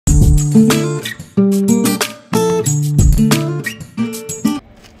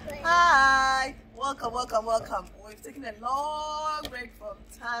Hi, welcome. We've taken a long break from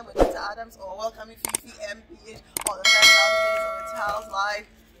time with Mr. Adams or welcoming Fifi MPH or the 10,000 days of a child's life.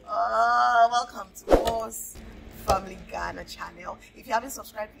 Welcome to Mo's Family Ghana channel. If you haven't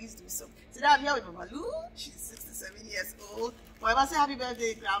subscribed, please do so. Today I'm here with Mama Lou. She's 67 years old. Forever say happy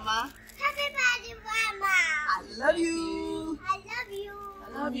birthday, Grandma. Happy birthday, Grandma. I love you. I love you.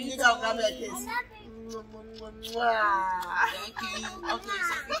 I love you. You got Grandma a kiss. I love you. Thank you. Okay.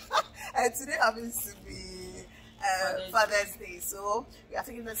 And today happens to be Father's Day, so we are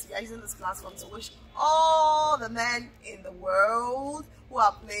using this platform to wish all the men in the world who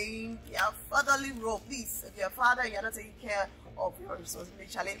are playing their fatherly role. Please, if you're a father and you're not taking care of your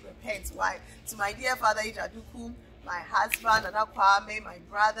responsibility, repent. Why? To my dear father Ijaduku, my husband Nana Kwame, my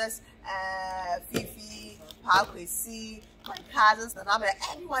brothers Fifi, Pakwesi, my cousins, Nana,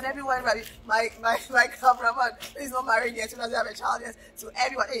 everyone, my cameraman is not married yet, she doesn't have a child yet. To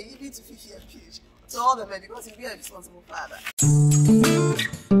everyone, hey, even to Fifi and PH, to all the men, because he'll be a responsible father.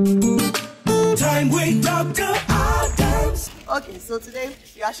 Time with Dr. Adams. Okay, so today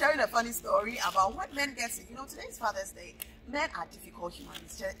we are sharing a funny story about what men get sick. You know, today's Father's Day. Men are difficult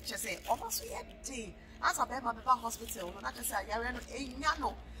humans. Just say, almost every day. As a baby, hospital, not just say,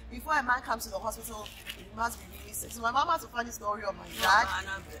 before a man comes to the hospital, he must be really sick. So my mom has a funny story of my dad.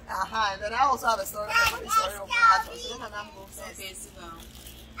 And then I also have a funny story of my husband. So then my mom goes first. Okay, sit down.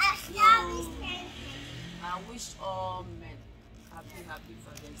 I wish all men happy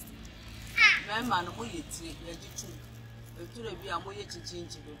Father's Day. Men man, when you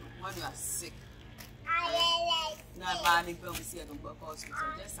are sick. Now, man, if you see a hospital,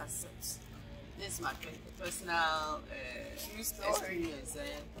 just accept. This is my personal experience.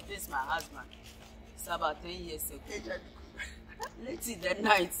 This is my husband. It's about 10 years ago. Late in the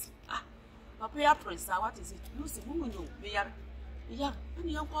night. Papa, Prince, what is it? Lucy, who know? In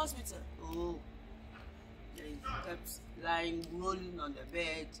the hospital. Oh. He kept lying, rolling on the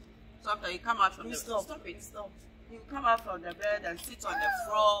bed. Sometimes you come out from Stop. You come out from the bed and sit on the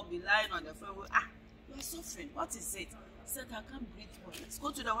floor, be lying on the floor. You are suffering. What is it? He said, I can't breathe well. Let's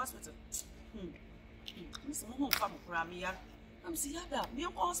go to the hospital.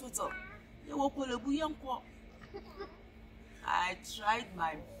 I tried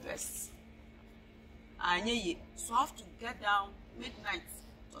my best. So I have to get down midnight.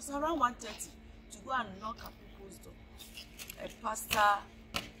 It was around 1:30 to go and knock at people's door. A pastor,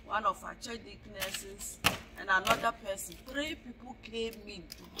 one of our church deaconesses, and another person. 3 people came in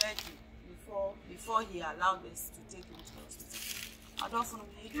to beg him before he allowed us to take him to the hospital. I don't know,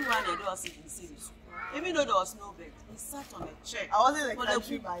 he do one and also in series. Even though there was no bed, he sat on a chair. I wasn't in the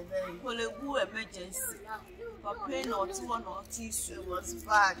country by then. Emergency. Papa or 2 or tissue. It was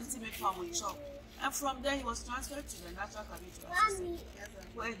bad. And from there, he was transferred to the National Cardiovascular Center,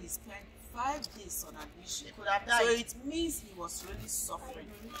 where he spent 5 days on admission. He could have died. So it means he was really suffering.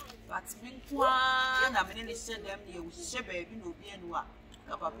 But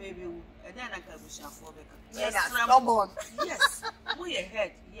and then I can wish for yes, come on. Yes, we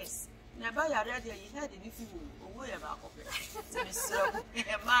ahead, yes. Never you ready, you had if you away about it.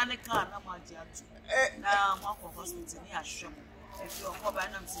 A man can't now I'm for hospital near Shum. If you're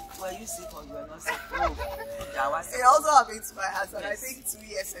where you sick or you are not sick. It also happened to my husband, yes. I think 2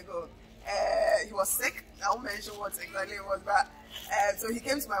 years ago. He was sick. I won't mention what exactly it was, but so he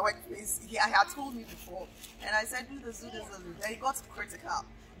came to my workplace. He had told me before, and I said, do this. Then he got critical.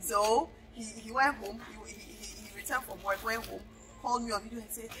 So he went home. He returned from work, went home, called me on video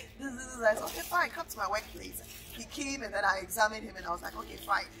and said, this. I said, okay, fine, come to my workplace. He came and then I examined him and I was like, okay,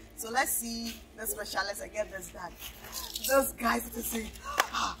 fine. So let's see the specialist and get this done. Those guys were saying,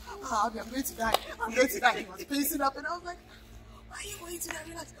 I'm going to die. He was pacing up and I was like, why are you going to die?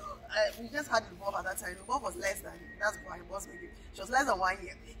 Relax. We just had the Bob at that time. The Bob was less than, that's why he was maybe. She was less than 1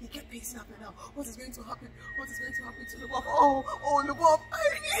 year. He kept pacing up and down. What is going to happen? What is going to happen to the Bob? Oh, the Bob.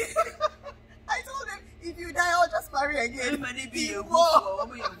 I told him, if you die, I'll just marry again.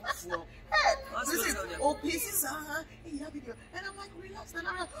 Pieces, and I'm like, relax,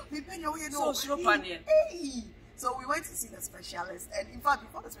 So we went to see the specialist, and in fact,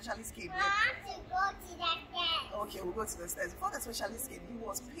 before the specialist came, okay, we'll go to the stairs. Before the specialist came, he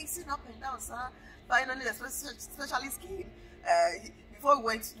was pacing up and down, sir. Finally, the specialist came. Before we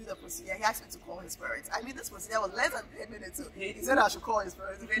went to do the procedure, he asked me to call his parents. I mean, this procedure was less than 10 minutes, so he said I should call his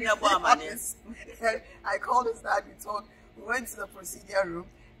parents. I called his dad, we went to the procedure room.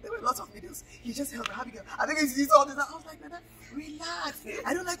 There were lots of videos. He just held me, Abigail. I think he's all this. I was like, Nana, relax.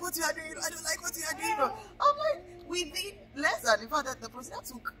 I don't like what you are doing. I'm like, we did less than, in fact, the procedure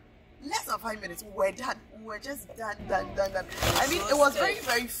took less than 5 minutes, we were done. We were just done. I mean, it was very,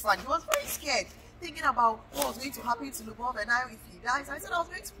 very fun. He was very scared, thinking about what was going to happen to Lubov and I if he dies. I said I was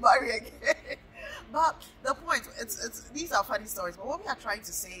going to marry again. But the point, these are funny stories. But what we are trying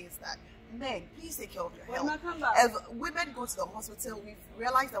to say is that men, please take care of your health. As women go to the hospital, we've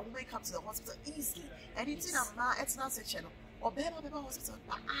realized that women come to the hospital easily. And it's not such a or hospital,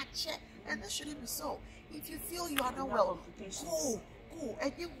 and this shouldn't be so. If you feel you are not well, go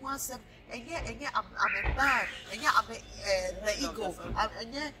and you want some, and I'm a man, and I'm the ego,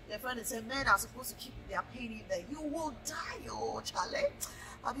 and your friend is a man are supposed to keep their pain in there. You will die, oh Charlie.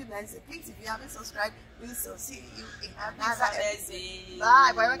 Happy Wednesday. Please, if you haven't subscribed, we'll still see you in another episode.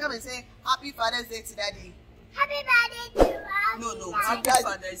 Bye. But come and say Happy Father's Day to Daddy. Happy birthday to Mommy. No, Happy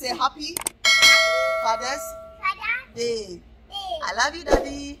Father's Day. Say Happy Father's Day. I love you,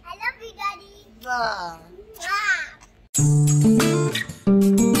 Daddy. I love you, Daddy. Bye. Bye.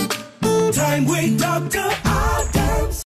 Time with Dr.